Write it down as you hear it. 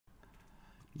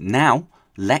Now,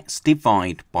 let's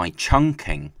divide by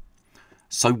chunking.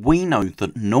 So we know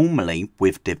that normally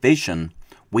with division,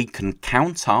 we can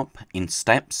count up in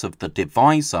steps of the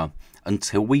divisor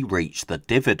until we reach the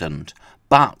dividend.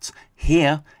 But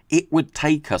here, it would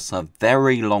take us a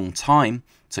very long time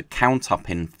to count up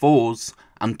in fours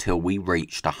until we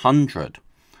reached 100.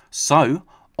 So,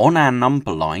 on our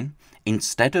number line,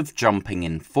 instead of jumping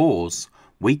in fours,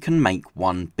 we can make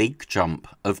one big jump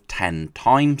of 10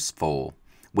 times 4,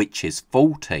 which is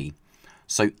 40.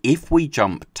 So if we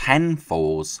jump 10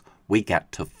 fours, we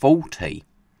get to 40.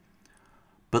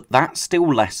 But that's still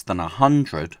less than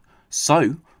 100,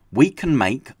 so we can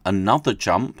make another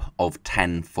jump of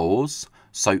 10 fours,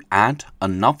 so add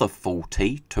another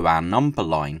 40 to our number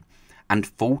line, and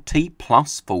 40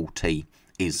 plus 40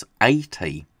 is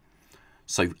 80.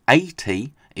 So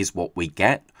 80 is what we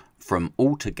get from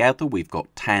altogether we've got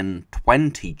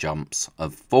 20 jumps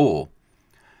of 4.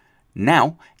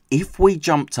 Now, if we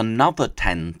jumped another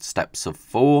 10 steps of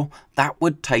 4, that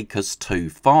would take us too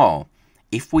far.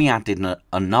 If we added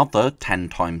another 10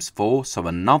 times 4, so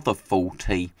another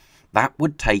 40, that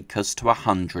would take us to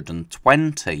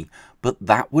 120, but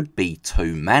that would be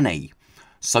too many.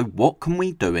 So what can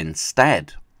we do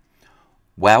instead?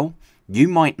 Well, you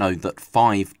might know that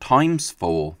 5 times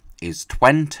 4 is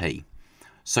 20.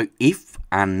 So if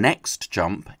our next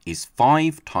jump is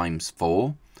 5 times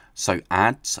 4, so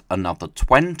adds another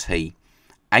 20,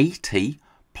 80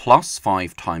 plus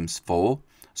 5 times 4,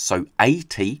 so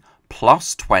 80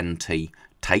 plus 20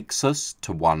 takes us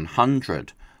to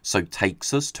 100, so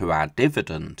takes us to our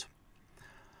dividend.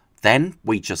 Then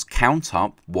we just count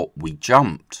up what we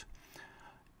jumped.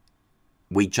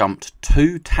 We jumped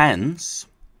 2 10s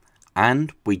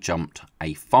and we jumped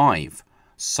a 5.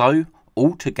 So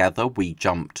altogether we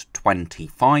jumped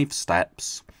 25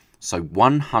 steps. So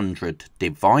 100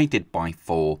 divided by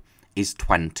 4 is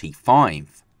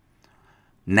 25.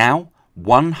 Now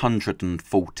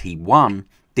 141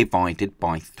 divided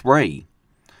by 3.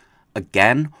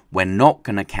 Again, we're not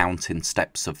going to count in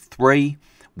steps of 3.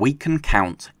 We can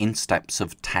count in steps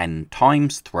of 10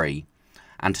 times 3.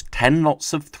 And 10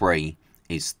 lots of 3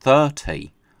 is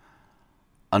 30.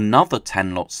 Another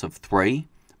 10 lots of 3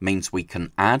 means we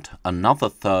can add another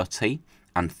 30.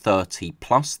 And 30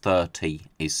 plus 30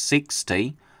 is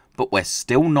 60, but we're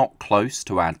still not close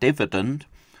to our dividend,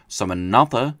 so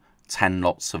another 10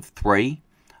 lots of 3,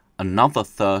 another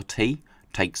 30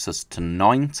 takes us to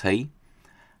 90,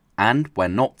 and we're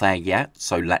not there yet,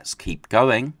 so let's keep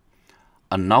going.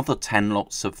 Another 10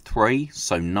 lots of 3,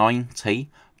 so 90,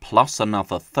 plus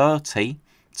another 30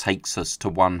 takes us to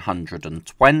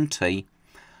 120,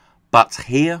 but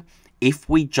here, if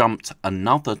we jumped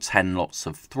another 10 lots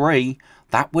of 3,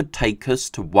 that would take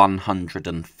us to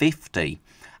 150,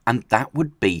 and that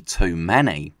would be too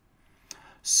many.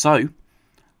 So,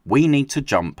 we need to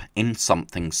jump in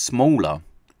something smaller.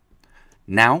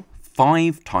 Now,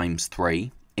 5 times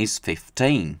 3 is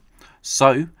 15.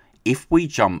 So, if we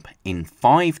jump in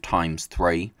 5 times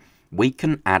 3, we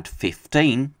can add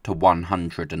 15 to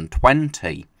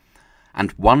 120.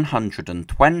 And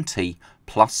 120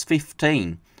 plus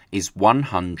 15 is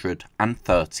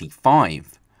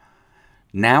 135.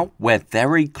 Now we're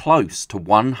very close to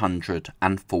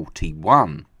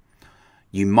 141.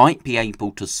 You might be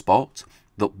able to spot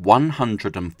that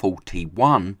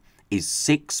 141 is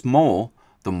 6 more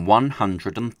than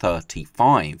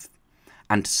 135.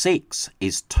 And 6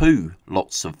 is 2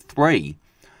 lots of 3.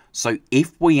 So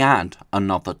if we add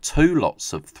another 2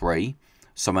 lots of 3,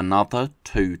 so another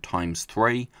 2 times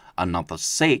 3, another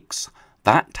 6,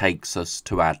 that takes us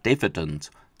to our dividend,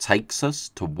 takes us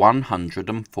to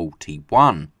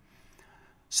 141.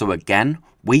 So again,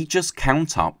 we just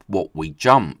count up what we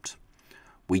jumped.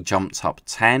 We jumped up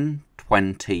 10,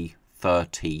 20,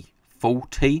 30,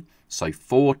 40, so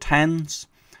 4 10s,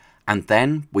 and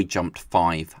then we jumped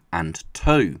 5 and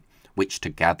 2, which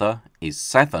together is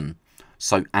 7.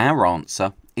 So our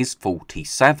answer is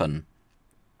 47.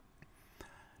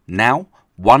 Now,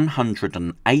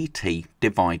 180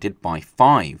 divided by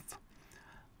 5.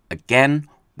 Again,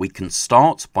 we can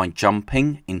start by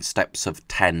jumping in steps of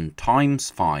 10 times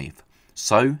 5,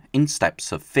 so in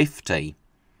steps of 50.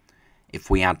 If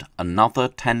we add another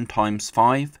 10 times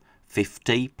 5,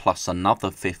 50 plus another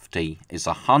 50 is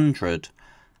 100,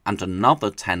 and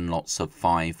another 10 lots of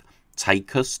 5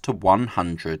 take us to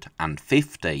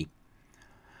 150.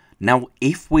 Now,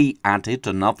 if we added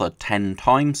another 10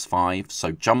 times 5,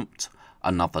 so jumped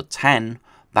another 10,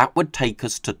 that would take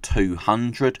us to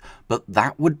 200, but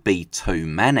that would be too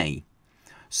many.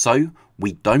 So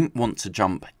we don't want to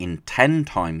jump in 10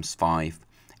 times 5.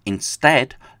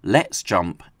 Instead, let's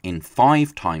jump in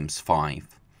 5 times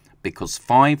 5. because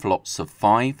 5 lots of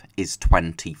 5 is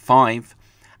 25,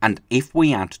 and if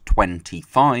we add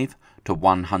 25 to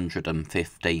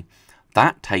 150,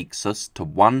 that takes us to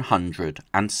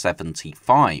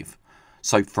 175.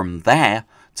 So from there,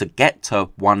 to get to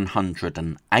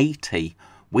 180,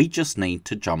 we just need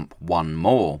to jump one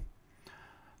more.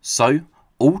 So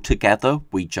altogether,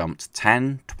 we jumped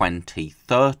 10, 20,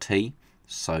 30,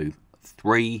 so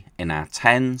 3 in our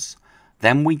tens.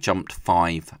 Then we jumped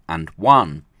 5 and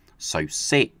 1, so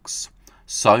 6.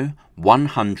 So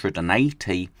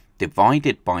 180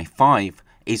 divided by 5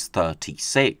 is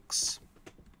 36.